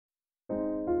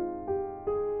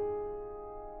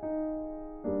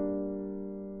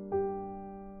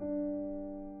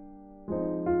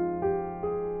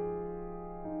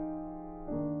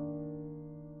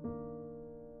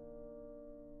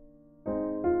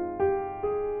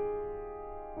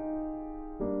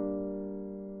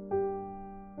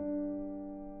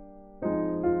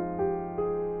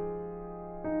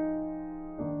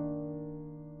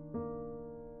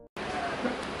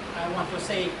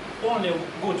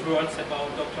good words about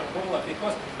Dr. Polio,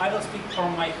 because I will speak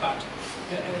from my heart.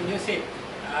 You see,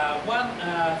 one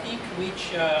thing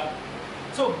which,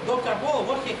 so Dr. Polio,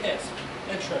 what he has,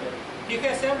 actually, he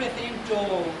has everything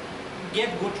to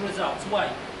get good results.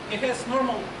 Why? He has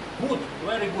normal, good,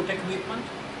 very good equipment,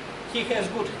 he has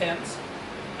good hands,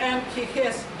 and he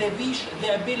has the wish,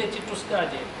 the ability to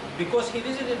study, because he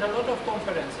visited a lot of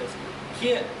conferences.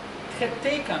 He had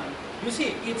taken, you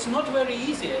see, it's not very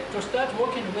easy to start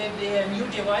working with the new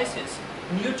devices,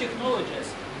 new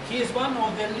technologies. He is one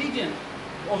of the leading,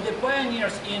 of the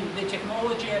pioneers in the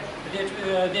technology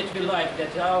that we like,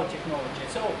 that our technology.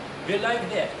 So we like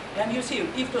that. And you see,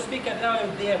 if to speak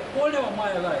about the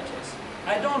poliomyelitis,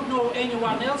 I don't know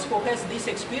anyone else who has this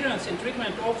experience in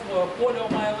treatment of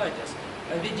poliomyelitis.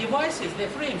 The devices, the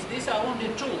frames, these are only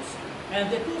tools. And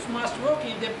the tools must work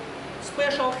in the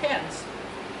special hands.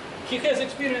 He has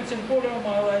experience in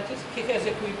poliomyelitis, he has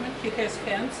equipment, he has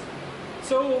hands.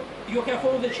 So you have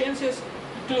all the chances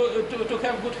to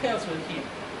have good health with him.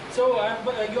 So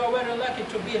you are very lucky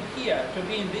to be here, to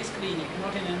be in this clinic,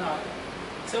 not in another.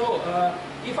 So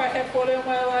if I have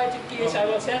poliomyelitis case, I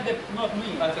will send it, not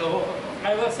me.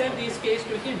 I will send this case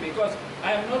to him, because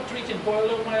I am not treating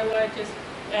poliomyelitis,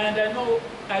 and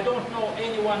I don't know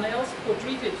anyone else who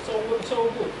treated so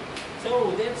good.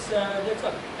 So that's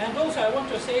what. And also I want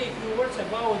to say a few words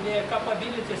about their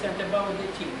capabilities and about the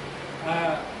team.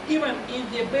 Even in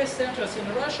the best centers in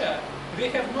Russia, we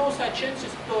have no such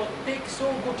chances to take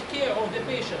so good care of the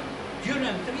patient.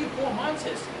 During 3-4 months,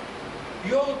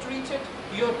 you're treated,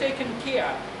 you're taken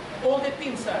care, all the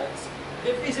pin sites,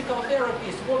 the physical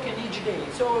therapist working each day.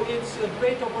 So it's a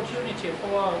great opportunity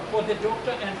for the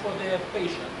doctor and for the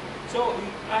patient. So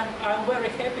I'm very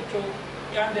happy to,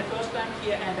 I'm the first time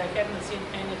here and I haven't seen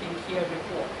anything here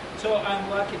before. So I'm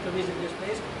lucky to visit this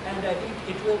place, and I think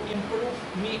it will improve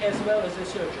me as well as a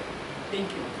surgeon. Thank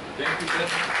you. Thank you, sir.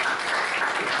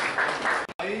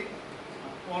 I,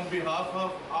 on behalf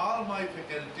of all my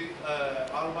faculty,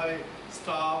 all my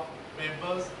staff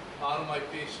members, all my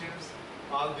patients,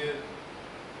 all their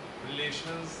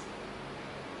relations,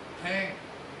 thank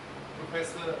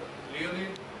Professor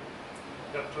Leonid,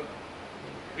 Dr.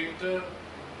 Victor,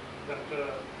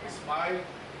 Dr. Ismail.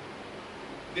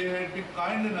 They had been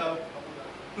kind enough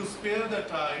to spare the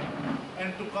time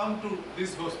and to come to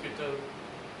this hospital.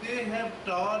 They have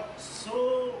taught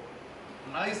so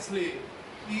nicely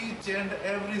each and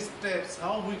every steps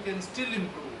how we can still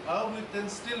improve, how we can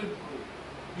still improve.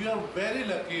 We are very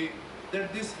lucky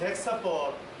that this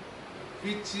hexapod,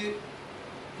 which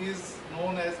is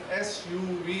known as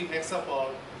SUV hexapod,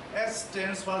 S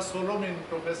stands for Solomon,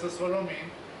 Professor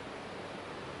Solomon,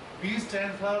 V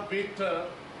stands for Victor,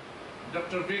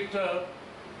 Dr. Victor,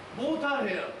 both are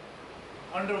here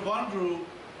under one roof,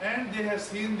 and they have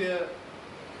seen their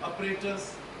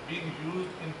apparatus being used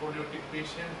in polio-tic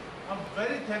patients. I'm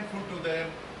very thankful to them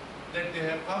that they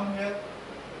have come here.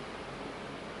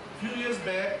 Few years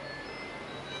back,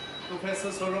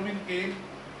 Professor Solomon came,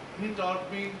 he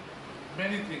taught me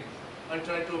many things. I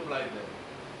tried to apply them.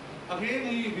 Again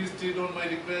he visited on my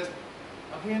request,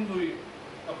 again we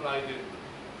applied it.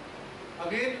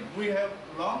 Again we have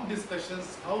long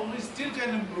discussions how we still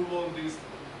can improve on this,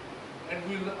 and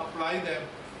we will apply them.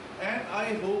 And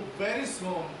I hope very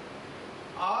soon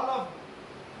all of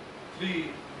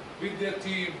three with their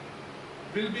team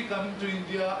will be coming to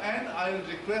India, and I will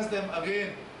request them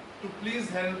again to please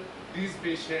help these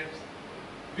patients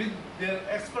with their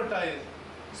expertise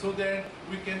so that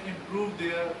we can improve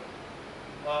their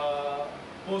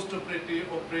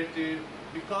post-operative, operative,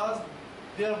 because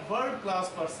they are world-class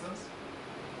persons.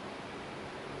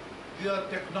 Their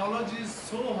technology is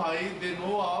so high, they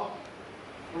know of.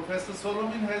 Professor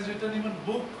Solomon has written even a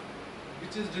book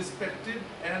which is respected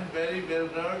and very well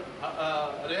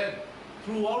read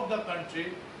throughout the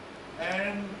country,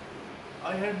 and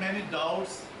I had many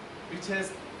doubts which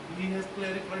he has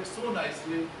clarified so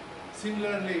nicely.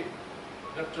 Similarly,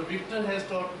 Dr. Victor has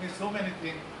taught me so many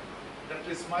things.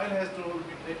 Dr. Ismail has told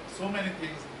me so many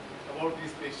things about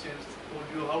these patients, told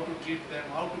you how to treat them,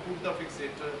 how to put the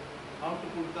fixator, how to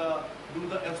do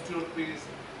the osteotomies.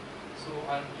 So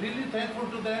I'm really thankful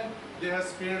to them. They have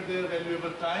spared their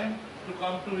valuable time to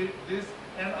come to this,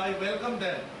 and I welcome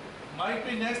them. Might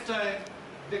be next time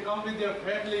they come with their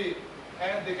family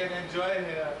and they can enjoy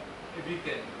here a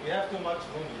weekend. We have too much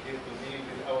room here to be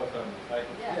with our family. Like,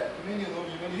 many room,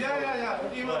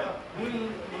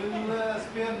 We'll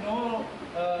spare no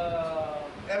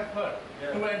effort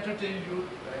to entertain you,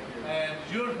 and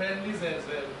your families as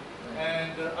well.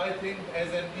 And I think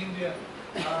as an Indian,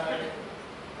 I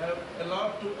have a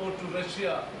lot to owe to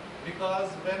Russia, because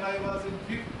when I was in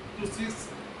 5th to 6th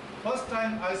first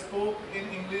time I spoke in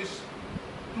English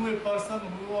to a person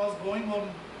who was going on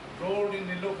road in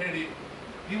Nilokheri.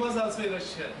 He was also a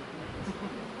Russian.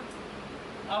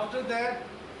 After that,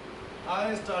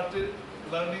 I started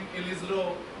learning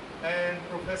ILIZAROV, and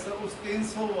Professor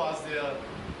Ustensov was there.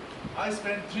 I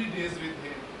spent 3 days with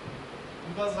him.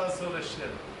 He was also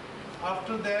Russian.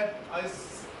 After that, I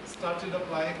started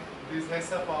applying this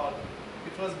HESA part.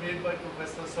 It was made by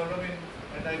Professor Solomon,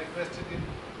 and I requested him.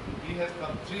 He has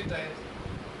come 3 times.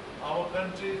 Our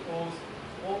country owes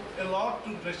a lot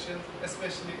to Russians,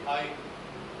 especially I.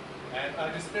 And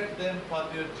I respect them for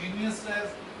their geniusness,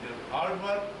 their hard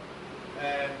work,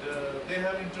 and they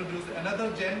have introduced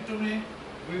another gen to me,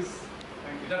 who is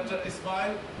Dr.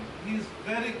 Ismail. He is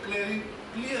very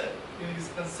clear in his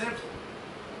concept,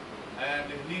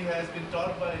 and he has been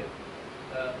taught by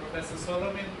Professor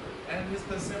Solomon, and his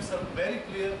concepts are very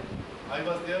clear. I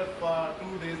was there for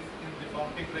 2 days in the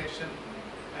configuration,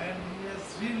 and he has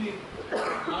really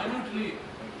minutely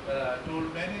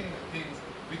told many things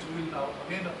which we will now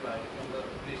again apply on the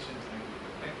patients.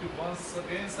 Thank you once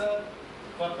again, sir,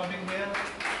 for coming here.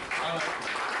 I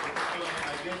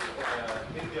guess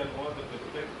Indian model to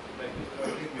protect like this, I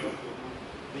think we have to do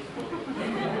this model.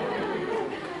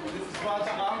 This is for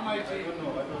the Almighty. I don't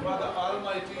know. For the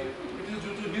Almighty, it is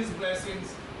due to His blessings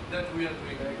that we are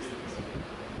doing this.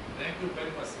 Thank you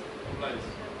very much, sir.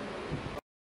 Obliged.